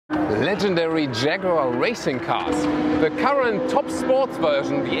legendary Jaguar racing cars, the current top sports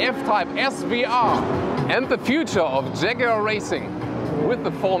version, the F-Type SVR, and the future of Jaguar racing with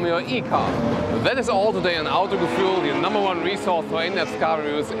the Formula E car. That is all today on Autogefühl, your #1 resource for in-depth car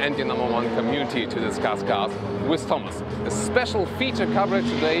reviews and your #1 community to discuss cars with Thomas. A special feature coverage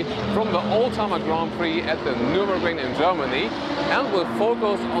today from the Oldtimer Grand Prix at the Nürburgring in Germany, and we'll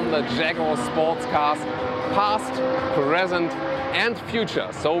focus on the Jaguar sports cars, past, present and future.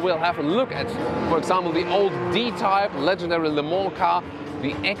 So we'll have a look at, for example, the old D-Type legendary Le Mans car,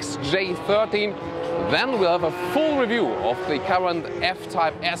 the XJ13. Then we'll have a full review of the current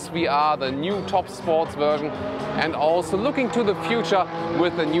F-Type SVR, the new top sports version, and also looking to the future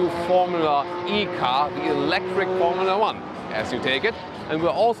with the new Formula E car, the electric Formula 1, as you take it. And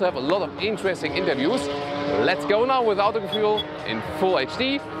we'll also have a lot of interesting interviews. Let's go now with Autogefühl in full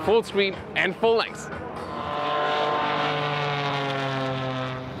HD, full screen and full length.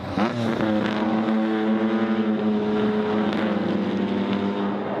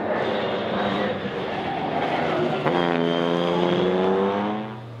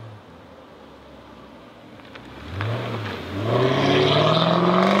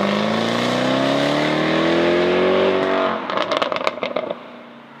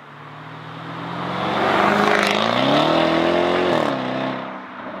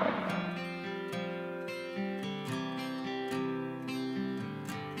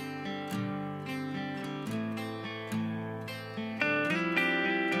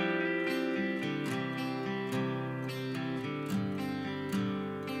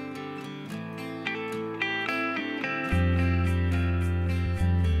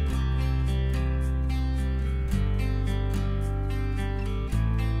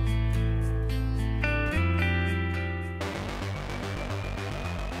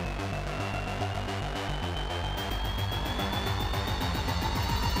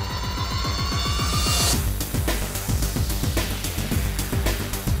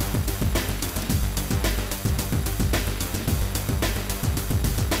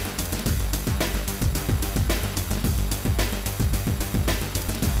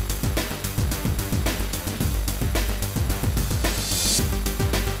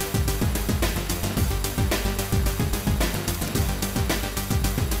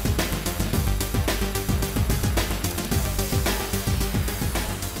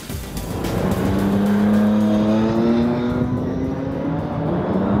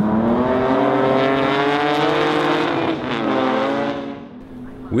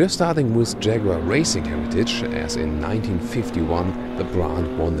 We're starting with Jaguar racing heritage, as in 1951 the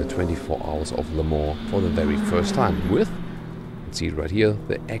brand won the 24 Hours of Le Mans for the very first time with, you see it right here,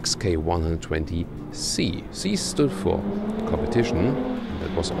 the XK120C. C stood for competition, and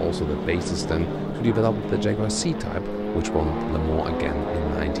that was also the basis then to develop the Jaguar C-Type, which won Le Mans again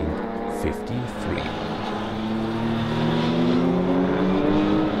in 1953.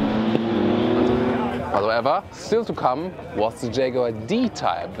 However, still to come was the Jaguar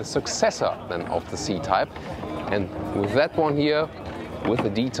D-Type, the successor then of the C-Type. And with that one here, with the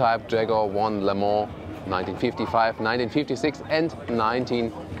D-Type, Jaguar won Le Mans 1955, 1956 and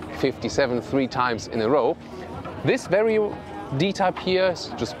 1957, 3 times in a row. This very D-Type here is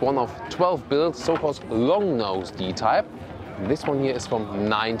just one of 12 built, so-called long-nose D-Type. This one here is from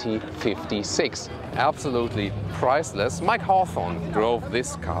 1956. Absolutely priceless. Mike Hawthorne drove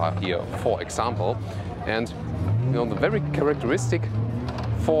this car here, for example. And you know, the very characteristic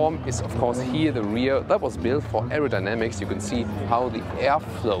form is, of course, here the rear. That was built for aerodynamics. You can see how the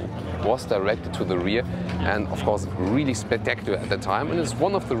airflow was directed to the rear, and of course really spectacular at the time. And it's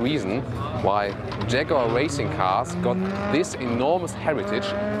one of the reasons why Jaguar racing cars got this enormous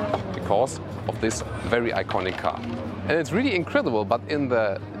heritage, because of this very iconic car. And it's really incredible, but in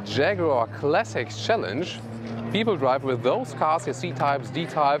the Jaguar Classics Challenge, people drive with those cars, your C-Types,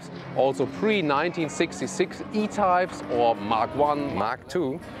 D-Types, also pre-1966 E-Types or Mark I, Mark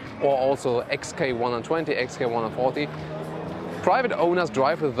II, or also XK120, XK140. Private owners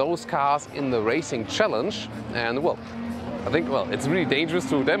drive with those cars in the Racing Challenge, and well, I think, well, it's really dangerous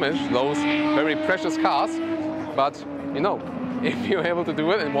to damage those very precious cars, but you know, if you're able to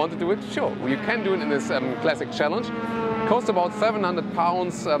do it and want to do it, sure, you can do it in this Classic Challenge. Costs about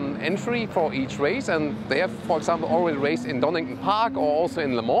 £700 entry for each race, and they have, for example, already raced in Donington Park or also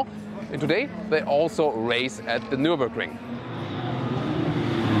in Le Mans. And today they also race at the Nürburgring.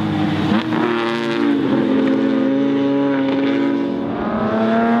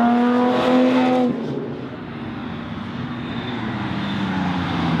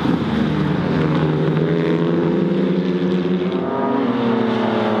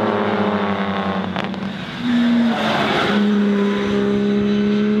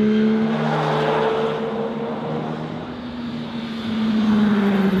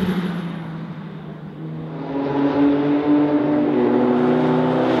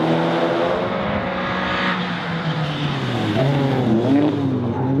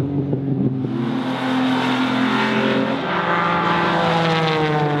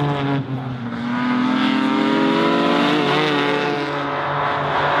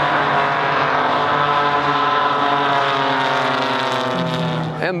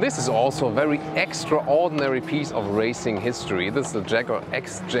 And this is also a very extraordinary piece of racing history. This is the Jaguar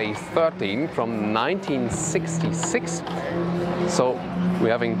XJ13 from 1966. So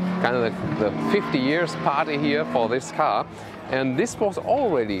we're having kind of the 50 years party here for this car. And this was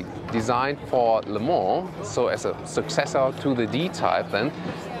already designed for Le Mans, so as a successor to the D-Type then.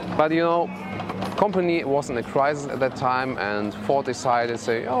 But you know, company was in a crisis at that time, and Ford decided to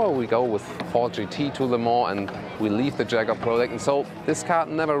say, oh, we go with Ford GT to Le Mans and we leave the Jaguar product. And so this car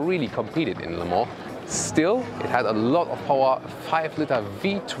never really competed in Le Mans. Still, it had a lot of power, 5-liter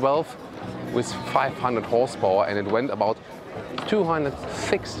V12 with 500 horsepower, and it went about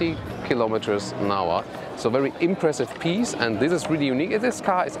 260 kilometers an hour. So very impressive piece, and this is really unique. This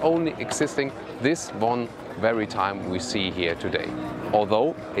car is only existing this one very time we see here today.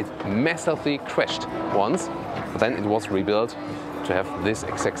 Although it massively crashed once, but then it was rebuilt to have this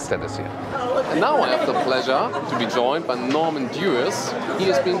exact status here. And now I have the pleasure to be joined by Norman Dewis. He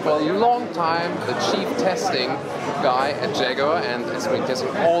has been for a long time the chief testing guy at Jaguar and has been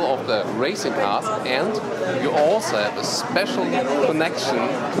testing all of the racing cars. And you also have a special connection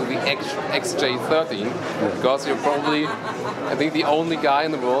to the XJ13 because you're probably, I think, the only guy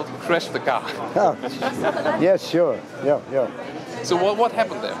in the world who crashed the car. Oh, yes, sure. Yeah. So what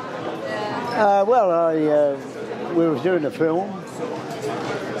happened there? We were doing a film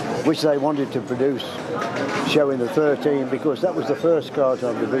which they wanted to produce showing the 13 because that was the first car to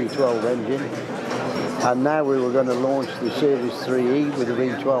have the V12 engine, and now we were going to launch the Series 3E with the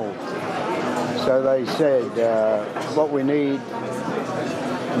V12. So they said, what we need,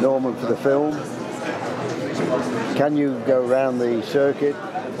 Norman, for the film, can you go around the circuit,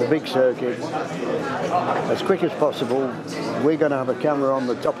 the big circuit, as quick as possible? We're going to have a camera on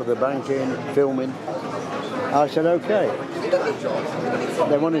the top of the banking, filming. I said, okay.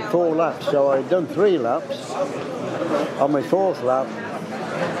 They wanted 4 laps, so I'd done 3 laps. On my 4th lap,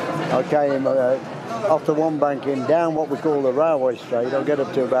 I came off the one banking down what we call the railway straight. I'll get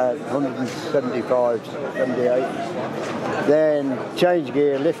up to about 175, 78. Then change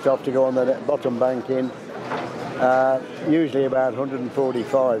gear, lift off to go on the bottom banking. Usually about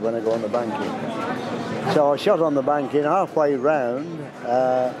 145 when I go on the banking. So I shot on the banking, halfway round,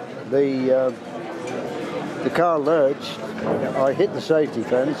 the car lurched, I hit the safety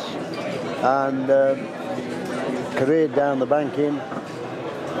fence and careered down the banking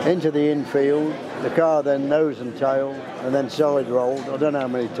into the infield. The car then nose and tail and then side rolled, I don't know how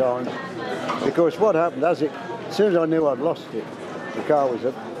many times. Because what happened, as soon as I knew I'd lost it, the car was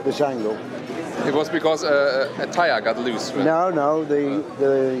at this angle. It was because a tire got loose? Right? No, the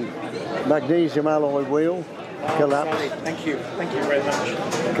magnesium alloy wheel collapsed. Thank you very much.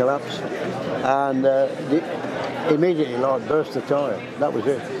 Collapsed, and immediately burst the tyre. That was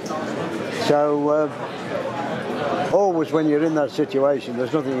it. So always when you're in that situation,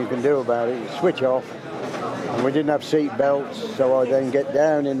 there's nothing you can do about it. You switch off, and we didn't have seat belts, so I then get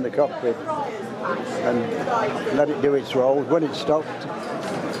down in the cockpit and let it do its roll. When it stopped,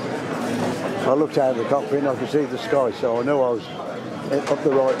 I looked out of the cockpit and I could see the sky, so I knew I was up the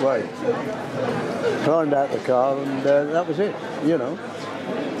right way. Climbed out the car and that was it, you know.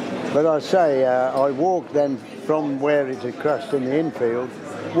 But I say, I walked then from where it had crashed in the infield,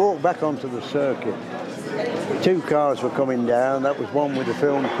 walked back onto the circuit. 2 cars were coming down. That was one with the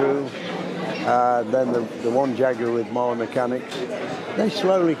film crew, then the one Jaguar with my mechanics. They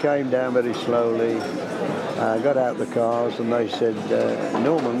slowly came down, very slowly, got out the cars and they said,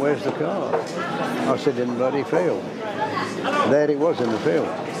 Norman, where's the car? I said, in the bloody field. There it was in the field.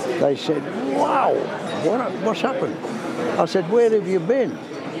 They said, wow, what's happened? I said, where have you been?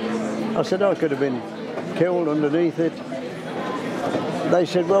 I said, I could have been killed underneath it. They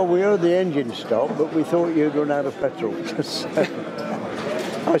said, well, we heard the engine stop, but we thought you'd run out of petrol.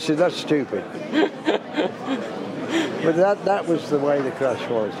 I said, that's stupid. But that was the way the crash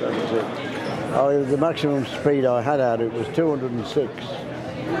was, that was it. The maximum speed I had out of it was 206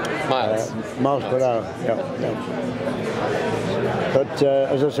 miles per hour. Yeah. But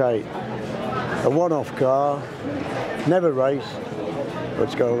as I say, a one-off car, never raced, but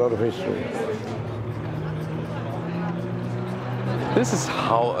it's got a lot of history. This is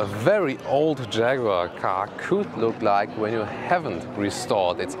how a very old Jaguar car could look like when you haven't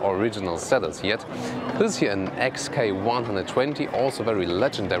restored its original status yet. This is here an XK120, also very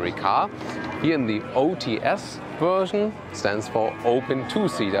legendary car. Here in the OTS version, stands for open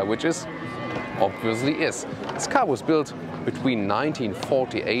two-seater, which is obviously is. This car was built between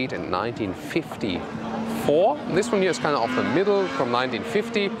 1948 and 1954. This one here is kind of off the middle from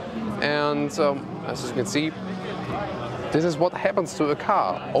 1950, and as you can see, this is what happens to a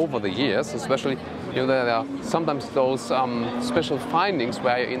car over the years, especially You know, there are sometimes those special findings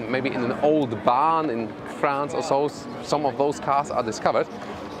where maybe in an old barn in France or so, some of those cars are discovered.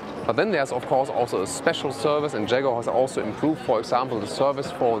 But then there's of course also a special service, and Jaguar has also improved, for example, the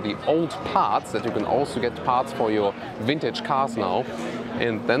service for the old parts, that you can also get parts for your vintage cars now.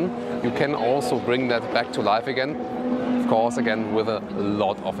 And then you can also bring that back to life again, of course, again with a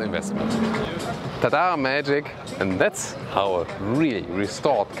lot of investment. Ta-da, magic! And that's how a really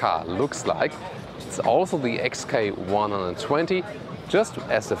restored car looks like. It's also the XK120, just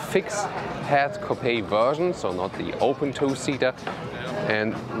as a fixed head coupe version, so not the open two-seater.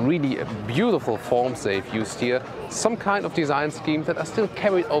 And really a beautiful forms they've used here, some kind of design scheme that are still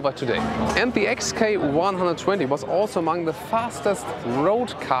carried over today. And the XK120 was also among the fastest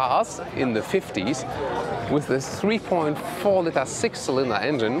road cars in the 50s, with this 3.4 liter 6-cylinder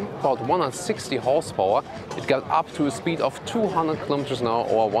engine, about 160 horsepower. It got up to a speed of 200 kilometers an hour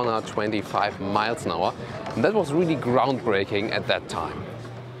or 125 miles an hour. And that was really groundbreaking at that time.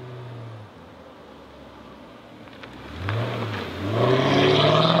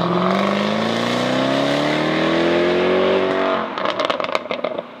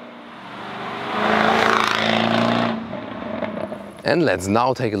 And let's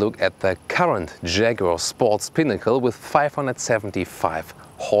now take a look at the current Jaguar Sports Pinnacle with 575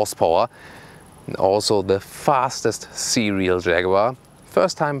 horsepower, and also the fastest serial Jaguar.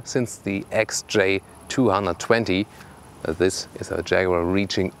 First time since the XJ220. This is a Jaguar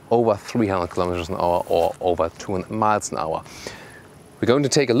reaching over 300 kilometers an hour or over 200 miles an hour. We're going to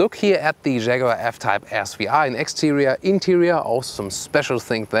take a look here at the Jaguar F-Type SVR in exterior, interior, also some special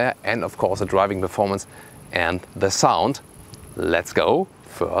things there, and of course the driving performance and the sound. Let's go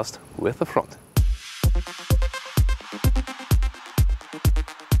first with the front.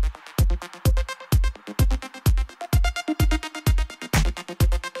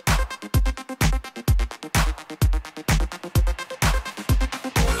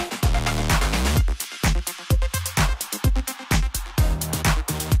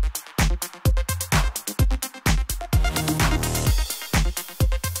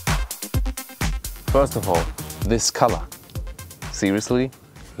 First of all, this color. Seriously,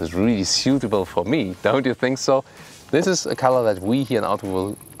 it's really suitable for me, don't you think so? This is a color that we here in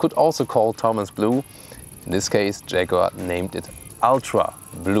Autogefühl could also call Thomas Blue. In this case, Jaguar named it Ultra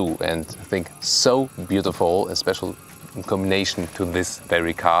Blue, and I think so beautiful, especially in combination to this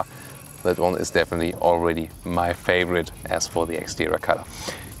very car. That one is definitely already my favorite as for the exterior color.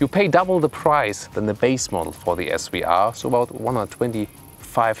 You pay double the price than the base model for the SVR, so about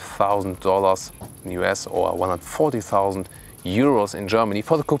 $125,000 in US or 140,000 euros in Germany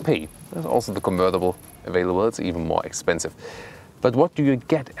for the coupe. There's also the convertible available, it's even more expensive. But what do you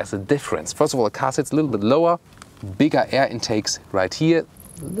get as a difference? First of all, the car sits a little bit lower, bigger air intakes right here,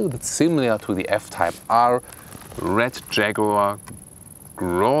 a little bit similar to the F-Type R, red Jaguar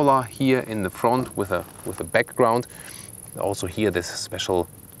Growler here in the front with a background. Also here this special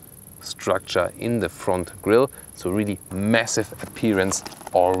structure in the front grille, so really massive appearance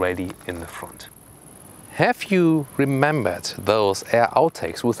already in the front. Have you remembered those air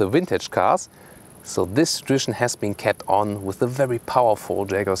outtakes with the vintage cars? So this tradition has been kept on with the very powerful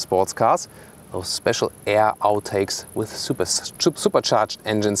Jaguar sports cars, those special air outtakes with supercharged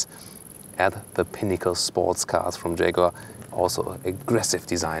engines at the pinnacle sports cars from Jaguar, also an aggressive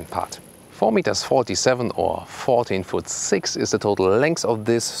design part. 4.47 meters or 14'6" is the total length of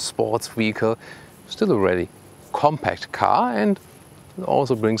this sports vehicle. Still a really compact car, and it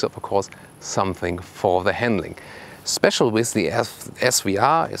also brings up, of course, something for the handling. Special with the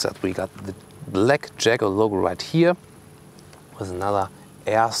SVR is that we got the black Jaguar logo right here with another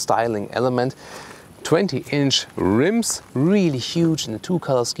air styling element. 20-inch rims, really huge in the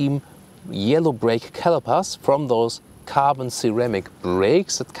two-color scheme. Yellow brake calipers from those carbon ceramic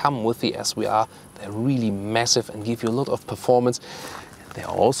brakes that come with the SVR. They're really massive and give you a lot of performance. They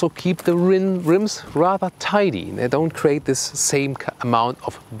also keep the rims rather tidy. They don't create this same amount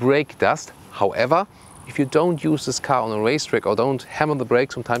of brake dust. However, if you don't use this car on a racetrack or don't hammer the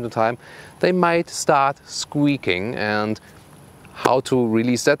brakes from time to time, they might start squeaking. And how to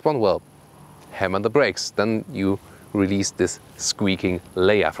release that one? Well, hammer the brakes. Then you release this squeaking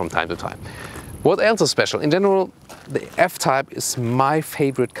layer from time to time. What else is special? In general, the F-Type is my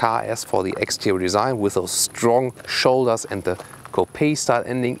favorite car as for the exterior design, with those strong shoulders and the coupe style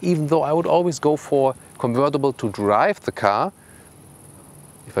ending, even though I would always go for convertible to drive the car.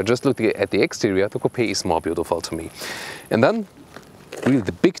 If I just look at the exterior, the coupe is more beautiful to me. And then really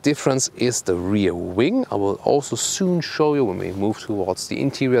the big difference is the rear wing. I will also soon show you when we move towards the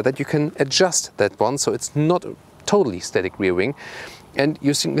interior that you can adjust that one, so it's not a totally static rear wing. And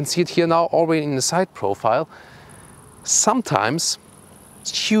you can see it here now already in the side profile. Sometimes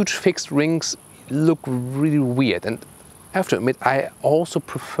huge fixed rings look really weird, and I have to admit I also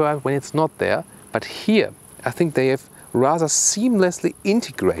prefer when it's not there, but here I think they have rather seamlessly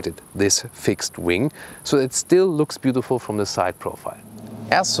integrated this fixed wing so it still looks beautiful from the side profile.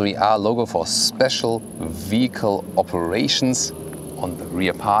 SVR logo for special vehicle operations on the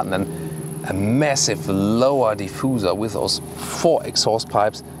rear part, and then a massive lower diffuser with those 4 exhaust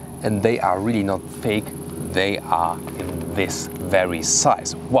pipes, and they are really not fake, they are in this very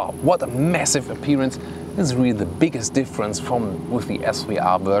size. Wow, what a massive appearance. This is really the biggest difference with the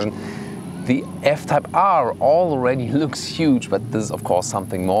SVR version. The F-Type R already looks huge, but this is of course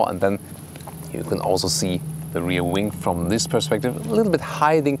something more. And then you can also see the rear wing from this perspective, a little bit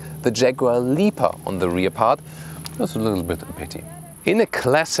hiding the Jaguar Leaper on the rear part. That's a little bit a pity. In a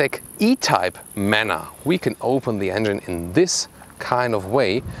classic E-Type manner, we can open the engine in this kind of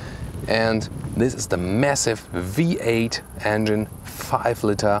way. And this is the massive V8 engine, 5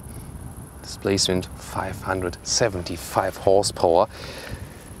 liter, displacement 575 horsepower.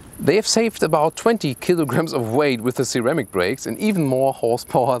 They have saved about 20 kilograms of weight with the ceramic brakes, and even more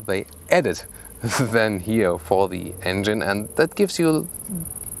horsepower they added than here for the engine, and that gives you,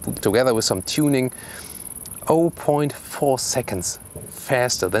 together with some tuning, 0.4 seconds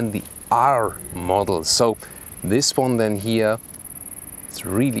faster than the R model. So this one then here, it's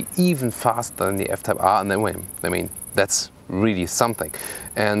really even faster than the F-Type R, and then I mean that's really something.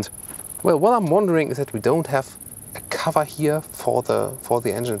 And well, what I'm wondering is that we don't have a cover here for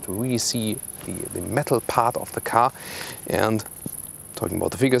the engine to really see the metal part of the car. And talking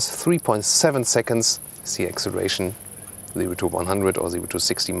about the figures, 3.7 seconds is the acceleration, 0 to 100 or 0 to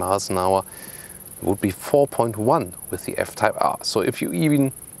 60 miles an hour. It would be 4.1 with the F-Type R. So if you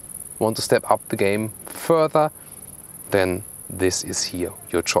even want to step up the game further, then this is here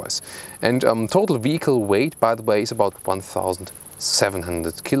your choice. And total vehicle weight, by the way, is about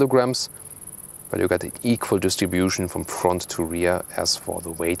 1,700 kilograms. But you get an equal distribution from front to rear as for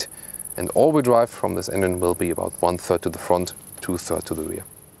the weight. And all-wheel drive from this engine will be about 1/3 to the front, 2/3 to the rear.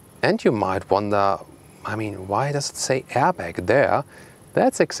 And you might wonder, I mean, why does it say airbag there?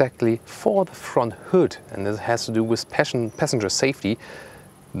 That's exactly for the front hood, and it has to do with passenger safety.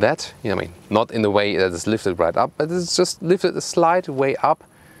 That, I mean, not in the way that it's lifted right up, but it's just lifted a slight way up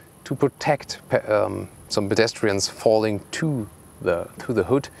to protect some pedestrians falling to the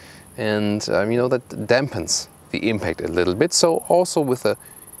hood. And you know, that dampens the impact a little bit. So also with a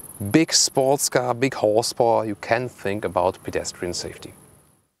big sports car, big horsepower, you can think about pedestrian safety.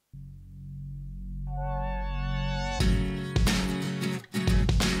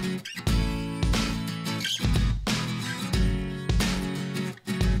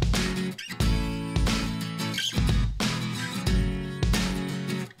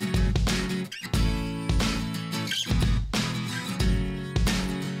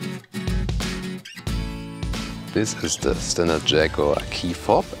 This is the standard Jaguar key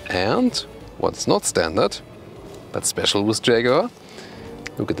fob, and what's not standard, but special with Jaguar,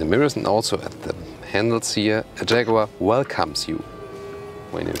 look at the mirrors and also at the handles here. A Jaguar welcomes you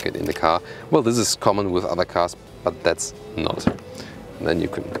when you get in the car. Well, this is common with other cars, but that's not. And then you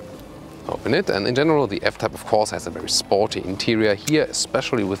can open it, and in general the F-Type of course has a very sporty interior. Here,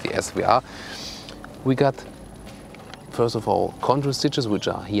 especially with the SVR, we got first of all contour stitches, which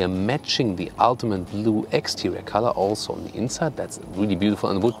are here matching the ultimate blue exterior color also on the inside. That's really beautiful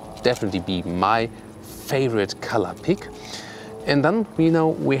and would definitely be my favorite color pick. And then, you know,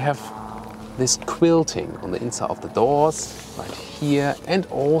 we have this quilting on the inside of the doors right here, and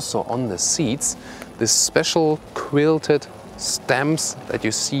also on the seats, this special quilted stamps that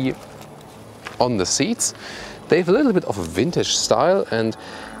you see on the seats. They have a little bit of a vintage style and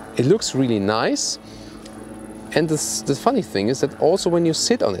it looks really nice. And the funny thing is that also when you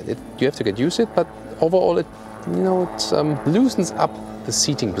sit on it, you have to get used to it, but overall it, you know, it loosens up the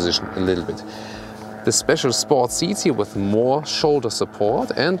seating position a little bit. The special sport seats here with more shoulder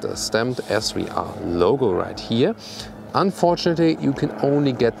support and a stamped SVR logo right here. Unfortunately, you can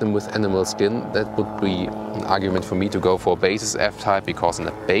only get them with animal skin. That would be an argument for me to go for a basis F-Type, because in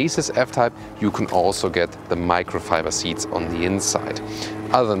a basis F-Type you can also get the microfiber seats on the inside.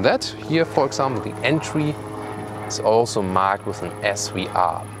 Other than that, here for example the entry is also marked with an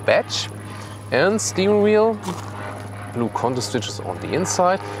SVR badge, and steering wheel, blue contour stitches on the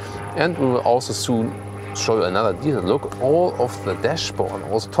inside. And we will also soon show you another detail look, all of the dashboard,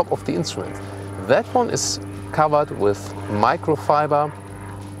 also top of the instrument. That one is covered with microfiber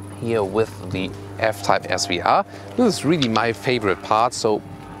here with the F-Type SVR. This is really my favorite part, so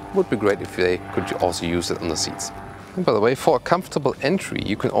it would be great if they could also use it on the seats. And by the way, for a comfortable entry,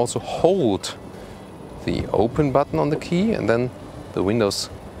 you can also hold the open button on the key and then the windows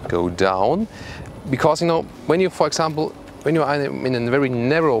go down. Because, you know, when you, for example, when you are in a very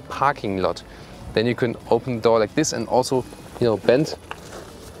narrow parking lot, then you can open the door like this and also, you know, bend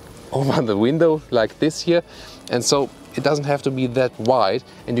over the window like this here. And so it doesn't have to be that wide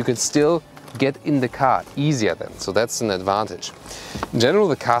and you can still get in the car easier then. So that's an advantage. In general,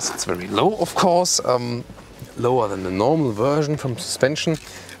 the car sits very low, of course, lower than the normal version from suspension.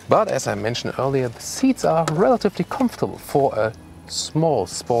 But as I mentioned earlier, the seats are relatively comfortable for a small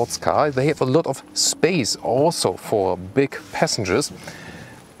sports car. They have a lot of space also for big passengers.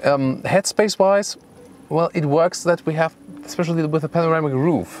 Headspace wise, well, it works that we have, especially with a panoramic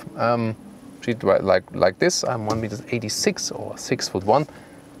roof. Like this, I'm 1.86 m or 6'1".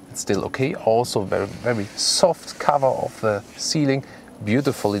 It's still okay. Also very soft cover of the ceiling,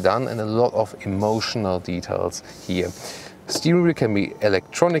 beautifully done, and a lot of emotional details here. Steering wheel can be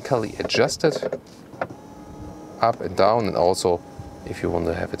electronically adjusted up and down, and also if you want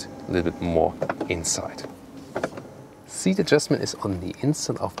to have it a little bit more inside. Seat adjustment is on the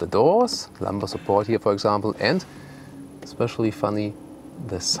inside of the doors, lumbar support here for example, and especially funny,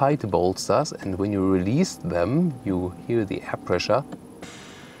 the side bolsters, and when you release them you hear the air pressure,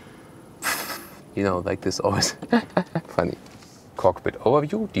 you know, like this, always funny. Cockpit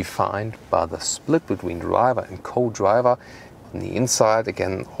overview defined by the split between driver and co-driver. On the inside,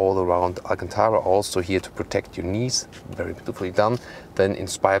 again, all around Alcantara, also here to protect your knees, very beautifully done. Then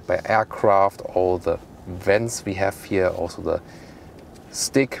inspired by aircraft, all the vents we have here, also the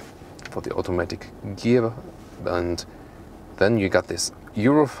stick for the automatic gear, and then you got this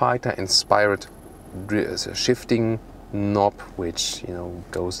Eurofighter inspired shifting knob, which, you know,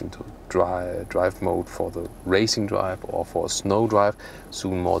 goes into drive mode for the racing drive or for a snow drive.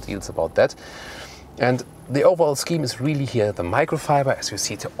 Soon more details about that. And the overall scheme is really here the microfiber, as you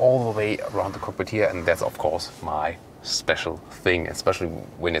see it all the way around the cockpit here, and that's of course my special thing, especially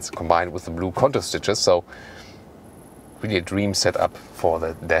when it's combined with the blue contour stitches. So really a dream setup for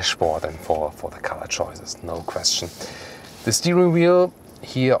the dashboard and for the color choices, no question. The steering wheel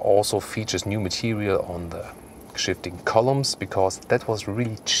here also features new material on the shifting columns, because that was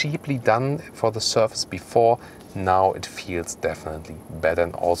really cheaply done for the Surface before. Now it feels definitely better,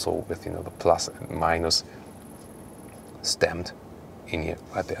 and also with, you know, the plus and minus stamped in here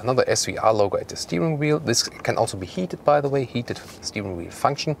right there. Another SVR logo at the steering wheel. This can also be heated, by the way, heated steering wheel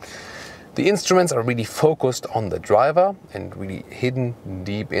function. The instruments are really focused on the driver and really hidden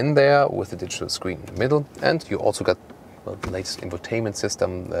deep in there with the digital screen in the middle. And you also got, well, the latest infotainment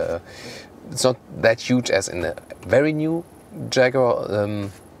system. It's not that huge as in the very new Jaguar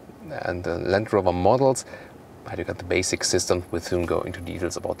and the Land Rover models, but you got the basic system. We'll soon go into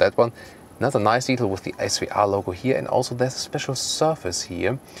details about that one. Another nice detail with the SVR logo here, and also there's a special surface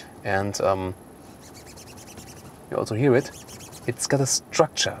here, and you also hear it. It's got a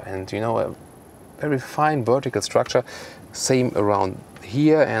structure, and, you know, a very fine vertical structure. Same around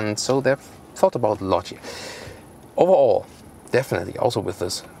here, and so they've thought about a lot here. Overall, definitely also with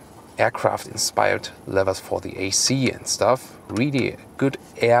this aircraft-inspired levers for the AC and stuff. Really a good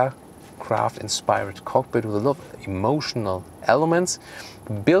aircraft-inspired cockpit with a lot of emotional elements.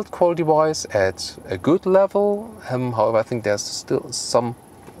 Build quality-wise at a good level. However, I think there's still some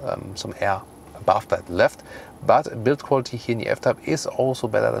air above that left. But build quality here in the F-Type is also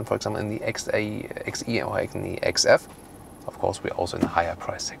better than, for example, in the XE or in the XF. Of course, we're also in a higher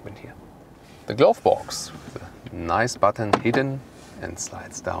price segment here. The glove box, nice button hidden and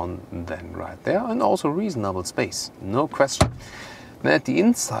slides down then right there, and also reasonable space, no question. Then at the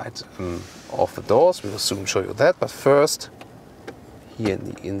inside of the doors, we will soon show you that, but first here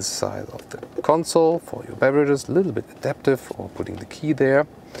in the inside of the console for your beverages, a little bit adaptive, or putting the key there.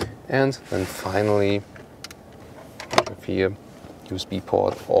 And then finally here, USB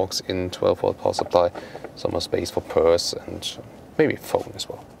port, aux in, 12-volt power supply, some more space for purse and maybe phone as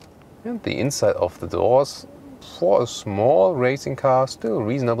well. And the inside of the doors, for a small racing car, still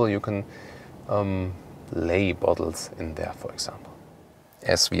reasonable. You can lay bottles in there, for example.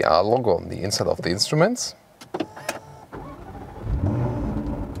 SVR logo on the inside of the instruments.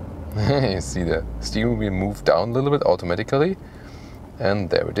 You see the steering wheel move down a little bit automatically. And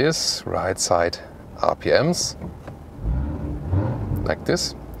there it is, right side RPMs, like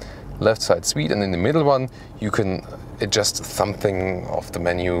this. Left side speed, and in the middle one you can adjust something of the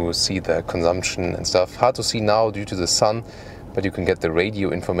menu, see the consumption and stuff. Hard to see now due to the sun, but you can get the radio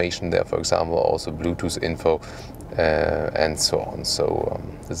information there, for example, also Bluetooth info and so on. So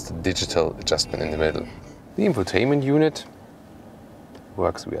this is the digital adjustment in the middle. The infotainment unit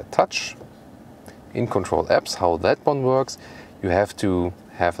works via touch. InControl apps, how that one works. You have to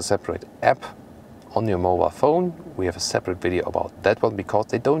have a separate app on your mobile phone. We have a separate video about that one because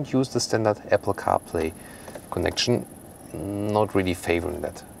they don't use the standard Apple CarPlay connection. Not really favoring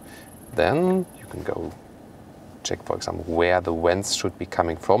that. Then you can go check, for example, where the vents should be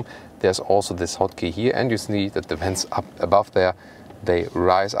coming from. There's also this hotkey here, and you see that the vents up above there, they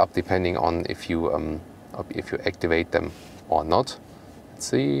rise up depending on if you activate them or not. Let's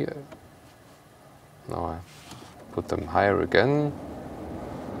see. Now I put them higher again.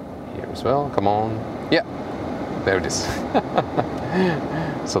 Here as well. Come on. Yeah, there it is.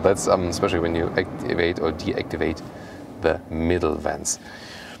 So that's especially when you activate or deactivate the middle vents.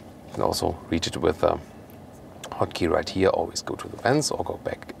 You can also reach it with a hotkey right here. Always go to the vents or go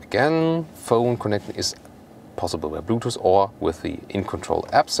back again. Phone connection is possible by Bluetooth or with the InControl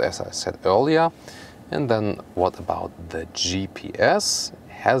apps, as I said earlier. And then what about the GPS?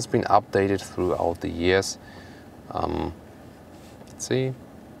 Has been updated throughout the years. Let's see.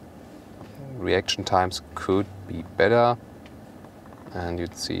 Reaction times could be better. And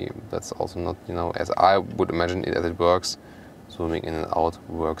you'd see that's also not, you know, as I would imagine it as it works. Zooming in and out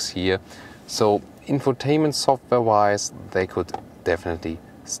works here. So infotainment software wise, they could definitely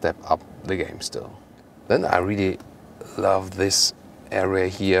step up the game still. Then I really love this area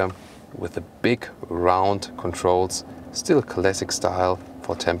here with the big round controls, still classic style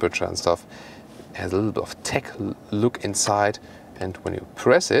for temperature and stuff. It has a little bit of tech look inside, and when you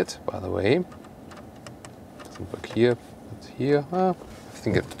press it, by the way, it doesn't work here, but here, I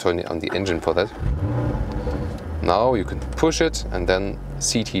think I have to turn it on the engine for that. Now you can push it and then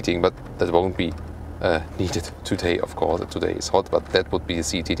seat heating, but that won't be needed today, of course. Today is hot, but that would be the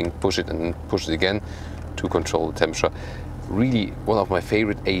seat heating. Push it and then push it again to control the temperature. Really one of my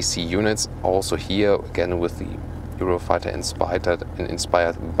favorite AC units. Also here again with the Eurofighter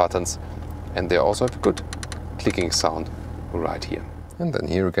inspired buttons, and they also have a good clicking sound right here. And then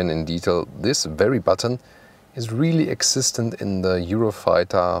here again in detail, this very button is really existent in the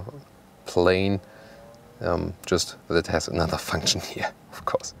Eurofighter plane. Just that it has another function here, of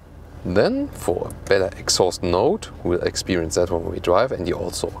course. Then for a better exhaust note, we'll experience that when we drive, and you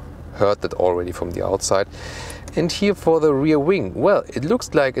also heard that already from the outside. And here for the rear wing, well, it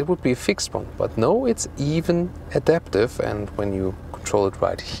looks like it would be a fixed one, but no, it's even adaptive, and when you control it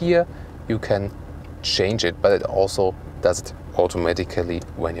right here, you can change it, but it also does it automatically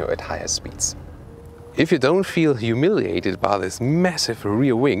when you're at higher speeds. If you don't feel humiliated by this massive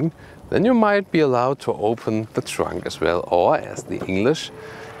rear wing, then you might be allowed to open the trunk as well, or as the English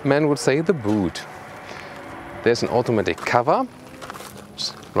man would say, the boot. There's an automatic cover,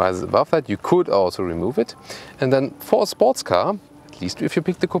 which rises above that. You could also remove it. And then for a sports car, at least if you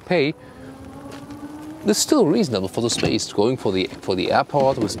pick the coupe, it's still reasonable for the space. Going for the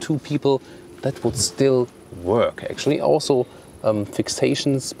airport with two people, that would still work. Actually, also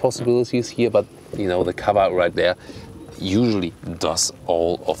fixations possibilities here, but you know, the cover right there usually does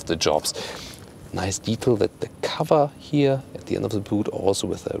all of the jobs. Nice detail that the cover here at the end of the boot, also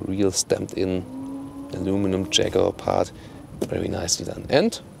with a real stamped in aluminum Jaguar part, very nicely done.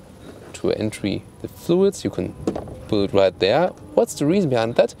 And to entry the fluids, you can put it right there. What's the reason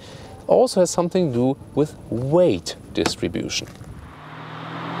behind that? Also has something to do with weight distribution.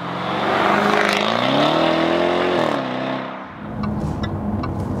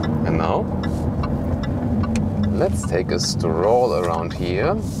 And now let's take a stroll around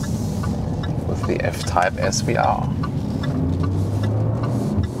here with the F-Type SVR.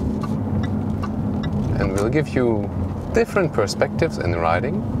 And we'll give you different perspectives in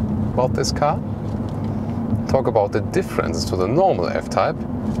riding about this car. Talk about the differences to the normal F-Type.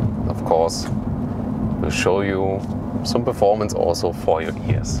 Of course, we'll show you some performance also for your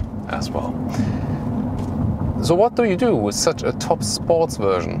ears as well. So what do you do with such a top sports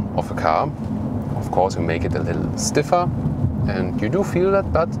version of a car? Of course, you make it a little stiffer, and you do feel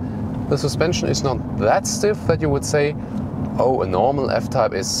that, but the suspension is not that stiff that you would say, oh, a normal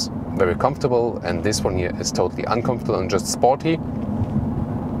F-Type is very comfortable and this one here is totally uncomfortable and just sporty.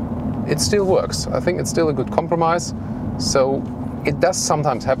 It still works. I think it's still a good compromise. So it does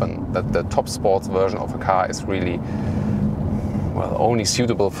sometimes happen that the top sports version of a car is really, well, only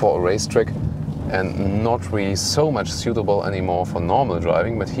suitable for a racetrack and not really so much suitable anymore for normal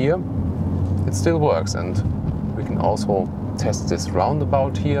driving. But here it still works, and we can also test this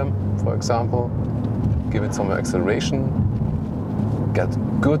roundabout here, for example. Give it some acceleration, get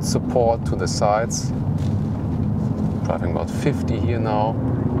good support to the sides. Driving about 50 here now.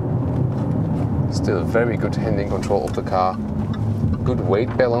 Still very good handling control of the car. Good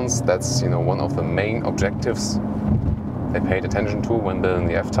weight balance, that's, you know, one of the main objectives they paid attention to when building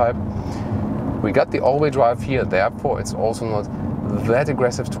the F-Type. We got the all-wheel drive here, therefore it's also not that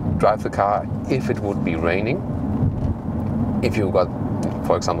aggressive to drive the car if it would be raining. If you got,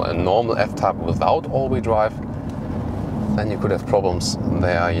 for example, a normal F-Type without all-wheel drive, then you could have problems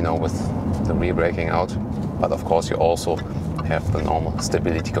there, you know, with the rear braking out. But of course you also have the normal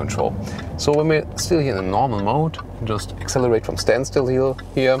stability control. So when we're still here in a normal mode, just accelerate from standstill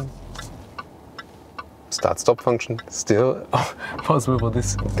here. Start-stop function, still possible for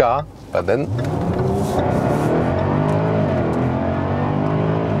this car, but then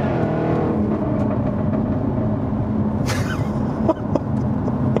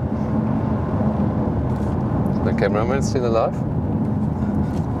the cameraman is still alive?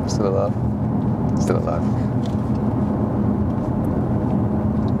 Still alive? Still alive.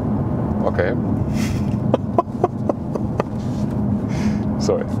 Okay.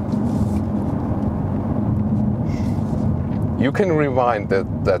 Sorry. You can rewind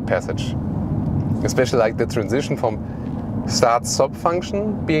that passage, especially like the transition from start-stop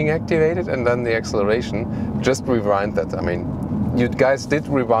function being activated and then the acceleration. Just rewind that. I mean, you guys did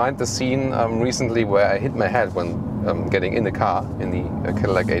rewind the scene recently where I hit my head when getting in the car in the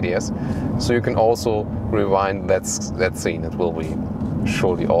Cadillac ADS. So you can also rewind that scene. It will be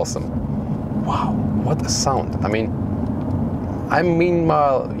surely awesome. Wow, what a sound! I mean, I'm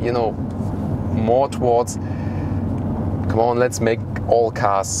meanwhile, you know, more towards, come on, let's make all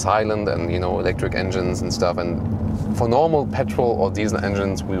cars silent and, you know, electric engines and stuff. And for normal petrol or diesel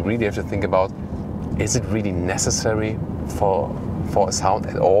engines, we really have to think about, is it really necessary for a sound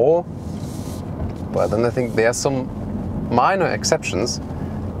at all? But then I think there are some minor exceptions.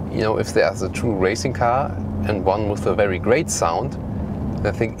 You know, if there's a true racing car and one with a very great sound,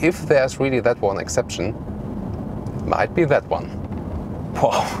 I think if there's really that one exception, it might be that one.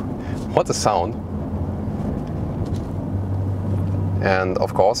 Wow, what a sound. And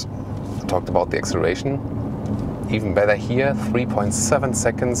of course, I talked about the acceleration. Even better here, 3.7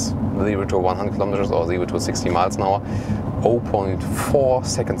 seconds, 0 to 100 kilometers or 0 to 60 miles an hour. 0.4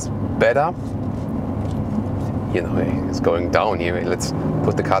 seconds better. You know, it's going down here. Let's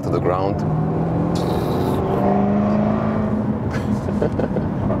put the car to the ground.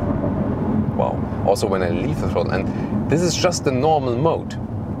 Wow. Also when I leave the throttle, and this is just the normal mode.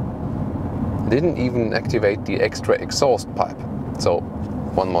 I didn't even activate the extra exhaust pipe. So,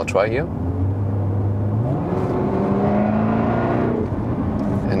 one more try here.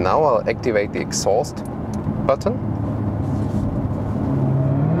 And now I'll activate the exhaust button.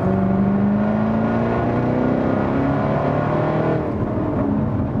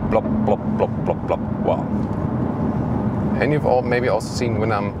 Blop, blop, blop, blop, blop. Wow. And you've all maybe also seen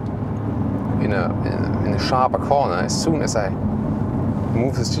when I'm in a sharper corner, as soon as I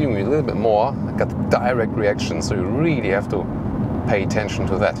move the steering wheel a little bit more, I got a direct reaction, so you really have to pay attention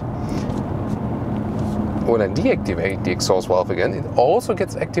to that. When I deactivate the exhaust valve again, it also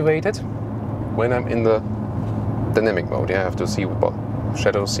gets activated when I'm in the dynamic mode. Yeah, I have to see about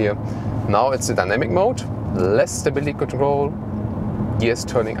shadows here. Now it's the dynamic mode, less stability control, gears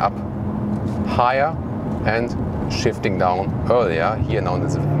turning up higher and shifting down earlier. Here now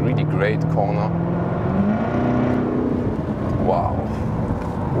there's a really great corner. Wow,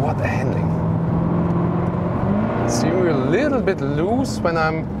 what a handling. Steering wheel a little bit loose when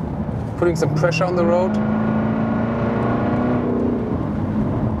I'm putting some pressure on the road.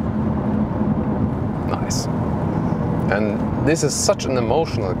 Nice. And this is such an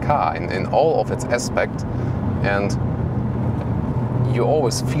emotional car in all of its aspects, and you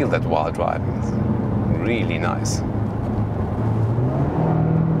always feel that while driving. It's really nice.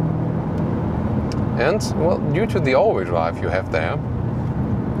 And well, due to the all-wheel drive you have there,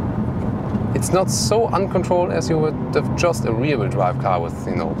 it's not so uncontrolled as you would have just a rear-wheel drive car with,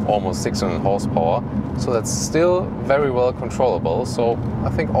 you know, almost 600 horsepower. So that's still very well controllable. So I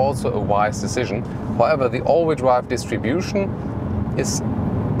think also a wise decision. However, the all-wheel drive distribution is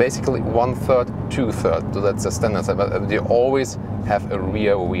basically 1/3, 2/3. So that's the standard side. But you always have a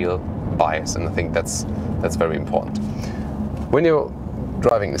rear wheel bias, and I think that's very important. When you're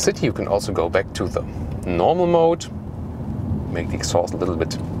driving in the city, you can also go back to the normal mode, make the exhaust a little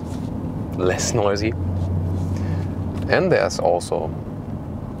bit less noisy. And there's also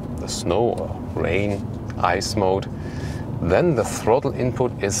the snow or rain, ice mode. Then the throttle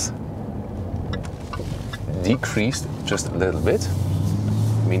input is decreased just a little bit.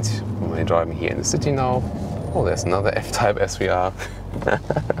 It means when we're driving here in the city now, oh, there's another F-Type SVR,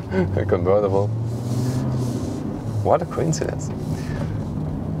 a convertible. What a coincidence.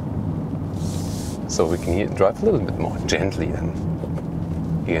 So we can drive a little bit more gently than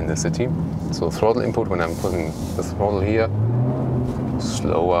here in the city. So throttle input, when I'm putting the throttle here,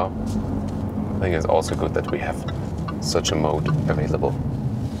 slower, think it's also good that we have such a mode available.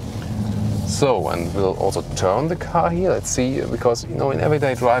 So, and we'll also turn the car here. Let's see, because you know, in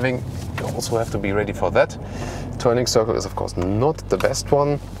everyday driving, you also have to be ready for that. Turning circle is of course not the best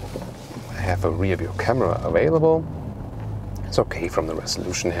one. I have a rear view camera available. It's okay from the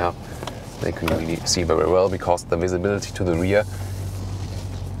resolution here. They can really see very well because the visibility to the rear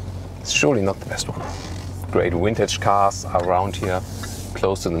is surely not the best one. Great vintage cars are around here,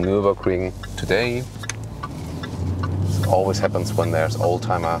 close to the Nürburgring today. This always happens when there's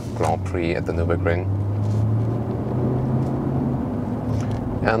old-timer Grand Prix at the Nürburgring.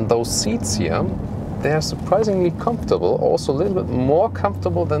 And those seats here, they're surprisingly comfortable, also a little bit more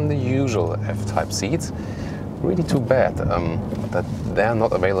comfortable than the usual F-Type seats. Really too bad that they're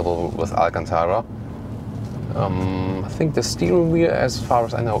not available with Alcantara. I think the steering wheel, as far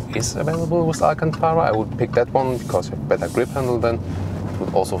as I know, is available with Alcantara. I would pick that one because you have better grip handle then. It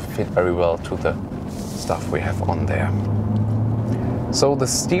would also fit very well to the stuff we have on there. So the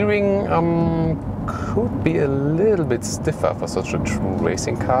steering could be a little bit stiffer for such a true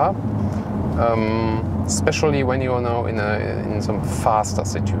racing car. Especially when you are now in some faster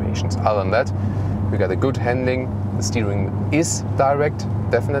situations. Other than that, we got a good handling. The steering is direct,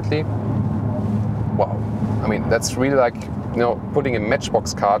 definitely. Wow, I mean that's really like, you know, putting a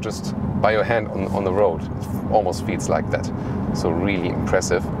Matchbox car just by your hand on the road. It almost feels like that. So really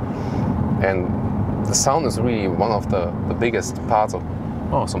impressive. And the sound is really one of the biggest parts of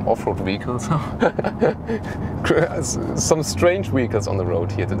some off-road vehicles. Some strange vehicles on the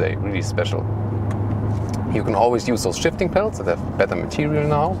road here today, really special. You can always use those shifting pedals that have better material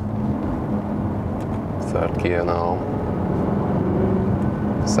now. Third gear now.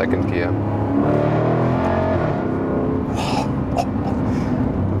 Second gear.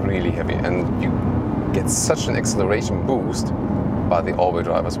 Really heavy, and you get such an acceleration boost by the all-wheel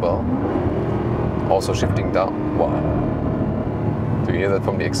drive as well. Also shifting down. Wow. Do you hear that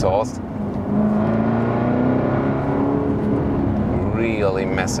from the exhaust? Really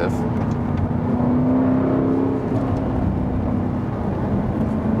massive.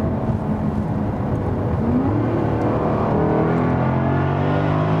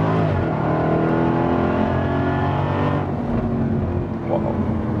 Wow.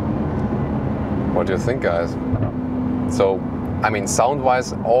 What do you think, guys? So, I mean,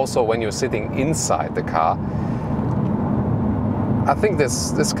 sound-wise, also when you're sitting inside the car, I think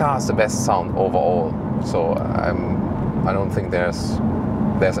this car has the best sound overall. So I don't think there's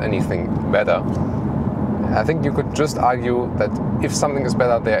anything better. I think you could just argue that if something is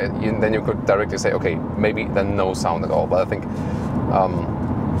better there, then you could directly say, okay, maybe then no sound at all. But I think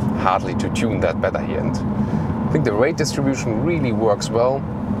hardly to tune that better here. And I think the weight distribution really works well.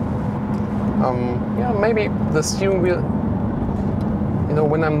 Yeah, maybe the steering wheel, you know,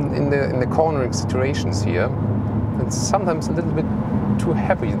 when I'm in the cornering situations here, it's sometimes a little bit too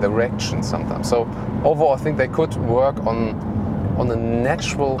heavy, the reaction sometimes. So overall, I think they could work on the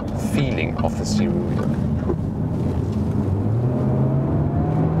natural feeling of the steering wheel.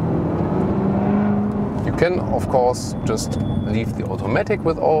 You can, of course, just leave the automatic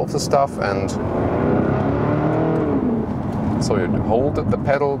with all of the stuff, and so you hold the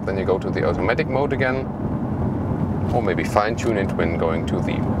pedal, then you go to the automatic mode again, or maybe fine-tune it when going to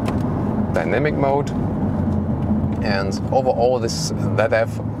the dynamic mode. And overall, this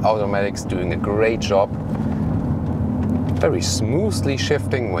ZF automatic's doing a great job. Very smoothly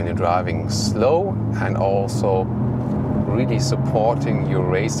shifting when you're driving slow, and also really supporting your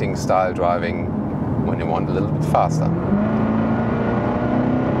racing style driving when you want a little bit faster.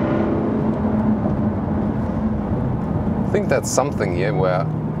 I think that's something here where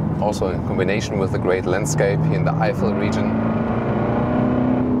also in combination with the great landscape here in the Eifel region,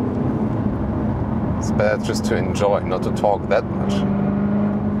 it's better just to enjoy, not to talk that much.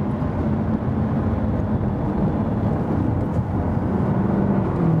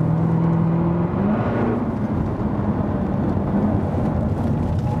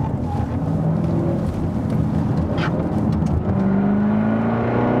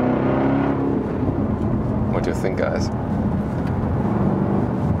 What do you think, guys?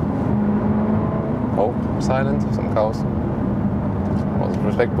 Oh, silent, some cows. Was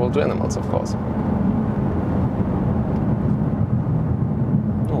respectful to animals, of course.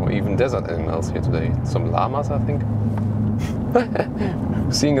 Oh, even desert animals here today. Some llamas, I think.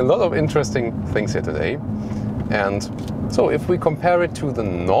 Seeing a lot of interesting things here today. And so if we compare it to the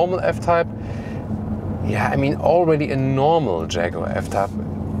normal F-Type, yeah, I mean, already a normal Jaguar F-Type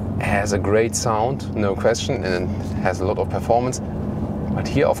has a great sound, no question, and it has a lot of performance. But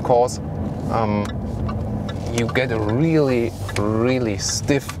here, of course, you get a really, really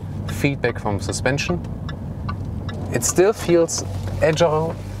stiff feedback from suspension. It still feels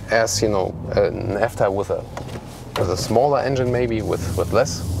agile as, you know, an F-Type with a smaller engine, maybe with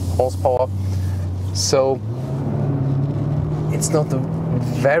less horsepower. So it's not the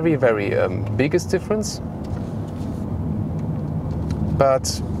very biggest difference,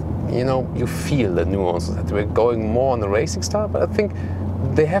 but you know, you feel the nuances that we're going more on the racing style. But I think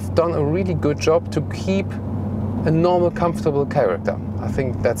they have done a really good job to keep a normal, comfortable character. I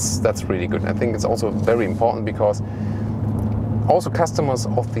think that's really good. I think it's also very important because also customers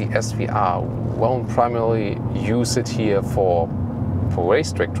of the SVR won't primarily use it here for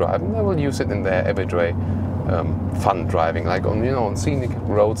racetrack driving. They will use it in their everyday fun driving, like on, you know, on scenic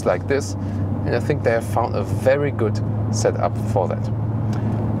roads like this. And I think they have found a very good setup for that.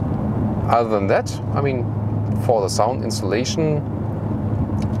 Other than that, I mean, for the sound installation,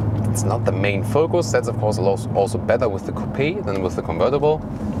 it's not the main focus. That's of course also better with the coupe than with the convertible.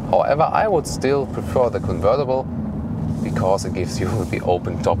 However, I would still prefer the convertible because it gives you the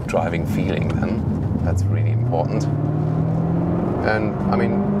open top driving feeling, and that's really important. And I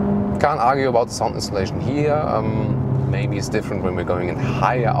mean, can't argue about the sound installation here. Maybe it's different when we're going in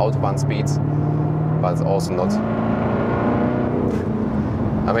higher Autobahn speeds, but it's also not.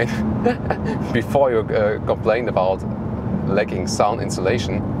 I mean, before you complain about lacking sound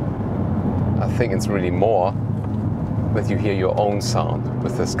insulation, I think it's really more that you hear your own sound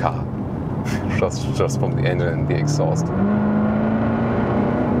with this car, just from the engine and the exhaust.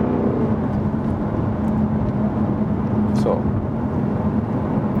 So,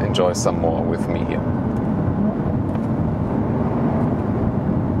 enjoy some more with me here.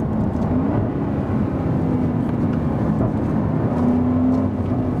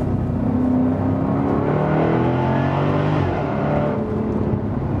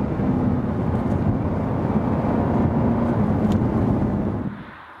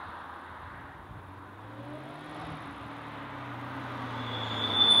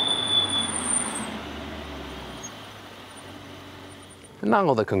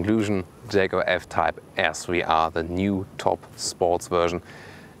 Now the conclusion, Jaguar F-Type SVR, the new top sports version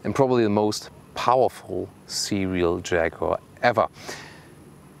and probably the most powerful serial Jaguar ever.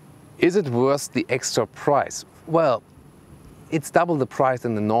 Is it worth the extra price? Well, it's double the price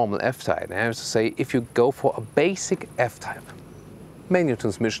than the normal F-Type. And I have to say, if you go for a basic F-Type, manual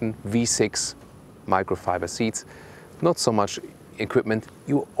transmission, V6, microfiber seats, not so much equipment,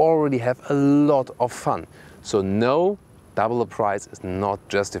 you already have a lot of fun. So no, double the price is not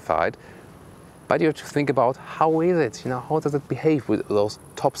justified, but you have to think about how is it, you know, how does it behave with those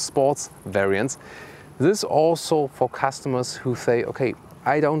top sports variants. This is also for customers who say, okay,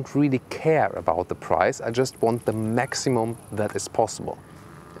 I don't really care about the price, I just want the maximum that is possible.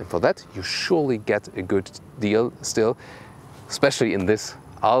 And for that, you surely get a good deal still, especially in this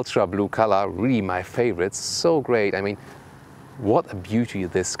ultra blue color, really my favorite, so great. I mean, what a beauty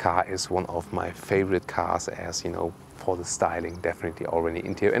this car is, one of my favorite cars, as you know, for the styling, definitely already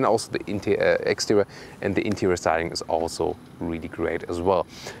interior, and also the exterior and the interior styling is also really great as well.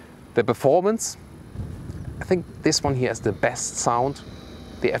 The performance, I think this one here has the best sound.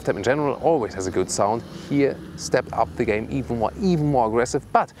 The F-Type in general always has a good sound. Here stepped up the game even more aggressive,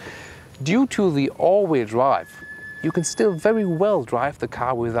 but due to the all-wheel drive, you can still very well drive the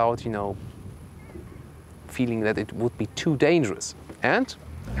car without, you know, feeling that it would be too dangerous. And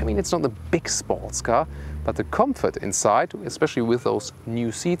I mean, it's not a big sports car, but the comfort inside, especially with those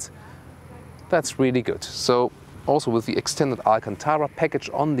new seats, that's really good. So also with the extended Alcantara package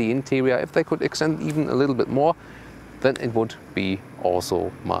on the interior, if they could extend even a little bit more, then it would be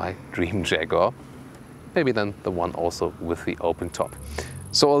also my dream Jaguar. Maybe then the one also with the open top.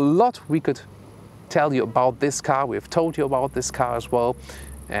 So a lot we could tell you about this car. We've told you about this car as well,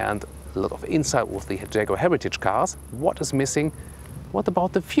 and a lot of insight with the Jaguar Heritage cars. What is missing? What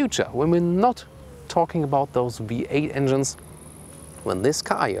about the future? When we're not talking about those V8 engines, when this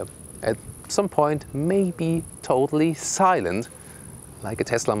car here at some point may be totally silent, like a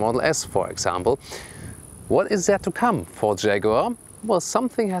Tesla Model S, for example. What is there to come for Jaguar? Well,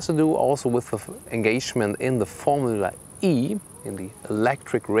 something has to do also with the engagement in the Formula E, in the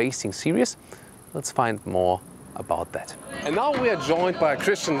electric racing series. Let's find more about that. And now we are joined by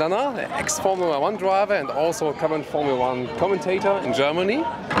Christian Danner, ex-Formula 1 driver and also current Formula 1 commentator in Germany.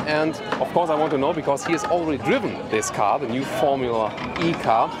 And of course I want to know, because he has already driven this car, the new Formula E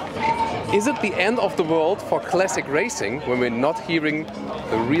car, is it the end of the world for classic racing when we're not hearing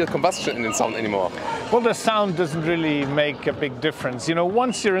the real combustion engine sound anymore? Well, the sound doesn't really make a big difference. You know,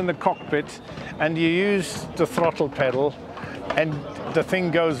 once you're in the cockpit and you use the throttle pedal and the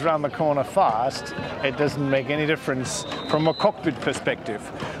thing goes around the corner fast, it doesn't make any difference from a cockpit perspective.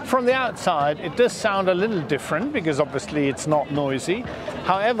 from the outside, it does sound a little different because obviously it's not noisy.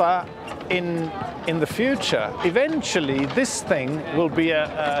 However, in the future, eventually this thing will be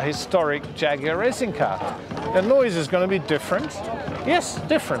a historic Jaguar racing car. The noise is going to be different. Yes,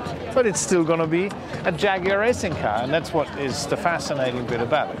 different, but it's still going to be a Jaguar racing car, and that's what is the fascinating bit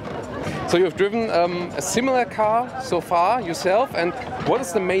about it. So you've driven a similar car so far yourself, and what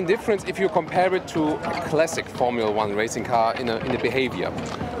is the main difference if you compare it to a classic Formula One racing car in the behavior?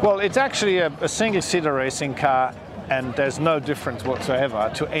 Well, it's actually a single-seater racing car, and there's no difference whatsoever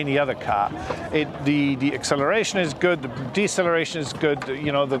to any other car. The acceleration is good, the deceleration is good,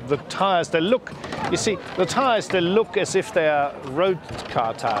 you know, the tires, they look, you see, the tires, they look as if they are road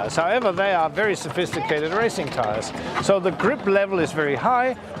car tires. However, they are very sophisticated racing tires. So the grip level is very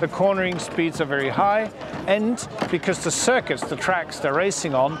high, the cornering speeds are very high, and because the circuits, the tracks they're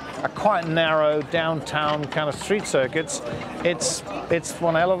racing on are quite narrow, downtown kind of street circuits, it's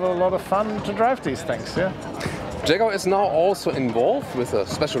one hell of a lot of fun to drive these things, yeah. Jaguar is now also involved with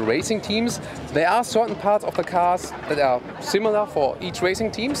special racing teams. There are certain parts of the cars that are similar for each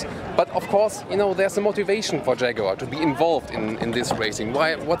racing teams, but of course, you know, there's a motivation for Jaguar to be involved in this racing.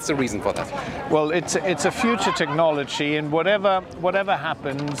 Why? What's the reason for that? Well, it's a future technology, and whatever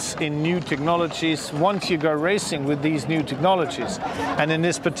happens in new technologies, once you go racing with these new technologies, and in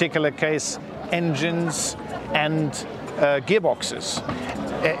this particular case, engines and gearboxes,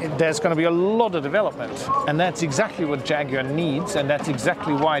 there's going to be a lot of development, and that's exactly what Jaguar needs, and that's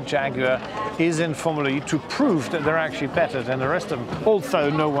exactly why Jaguar is in Formula E, to prove that they're actually better than the rest of them.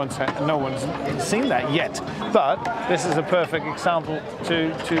 Although no one's seen that yet, but this is a perfect example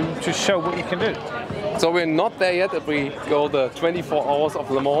to show what you can do. So we're not there yet if we go the 24 hours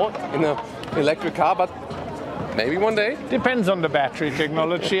of Le Mans in an electric car, but maybe one day. Depends on the battery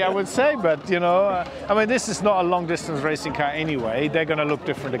technology, I would say, but you know, I mean, this is not a long distance racing car anyway. They're going to look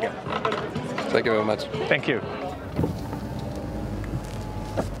different again. Thank you very much. Thank you.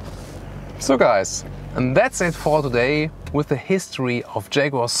 So guys, and that's it for today. With the history of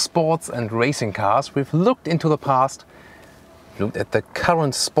Jaguar sports and racing cars, we've looked into the past, looked at the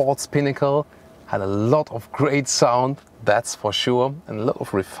current sports pinnacle, had a lot of great sound, that's for sure, and a lot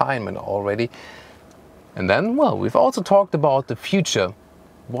of refinement already. And then, well, we've also talked about the future.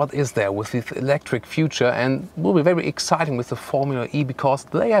 What is there with the electric future, and will be very exciting with the Formula E because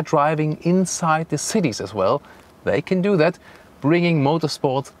they are driving inside the cities as well. They can do that, bringing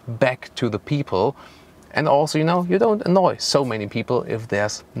motorsports back to the people. And also, you know, you don't annoy so many people if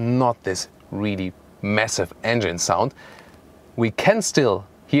there's not this really massive engine sound. We can still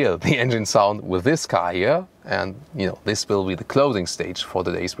hear the engine sound with this car here, and you know, this will be the closing stage for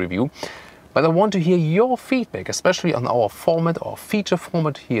today's review. But I want to hear your feedback, especially on our format or feature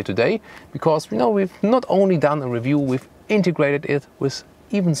format here today, because you know, we've not only done a review, we've integrated it with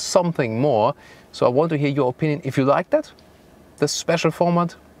even something more. So I want to hear your opinion if you like that, the special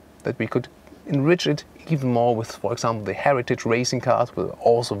format, that we could enrich it even more with, for example, the heritage racing cars, were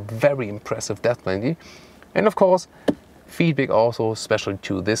also very impressive, definitely. And of course, feedback also special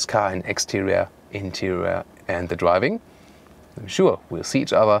to this car in exterior, interior and the driving. I'm sure we'll see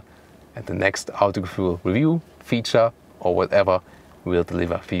each other at the next Autogefühl review, feature or whatever we'll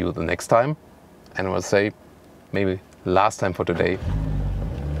deliver for you the next time. And I will say, maybe last time for today.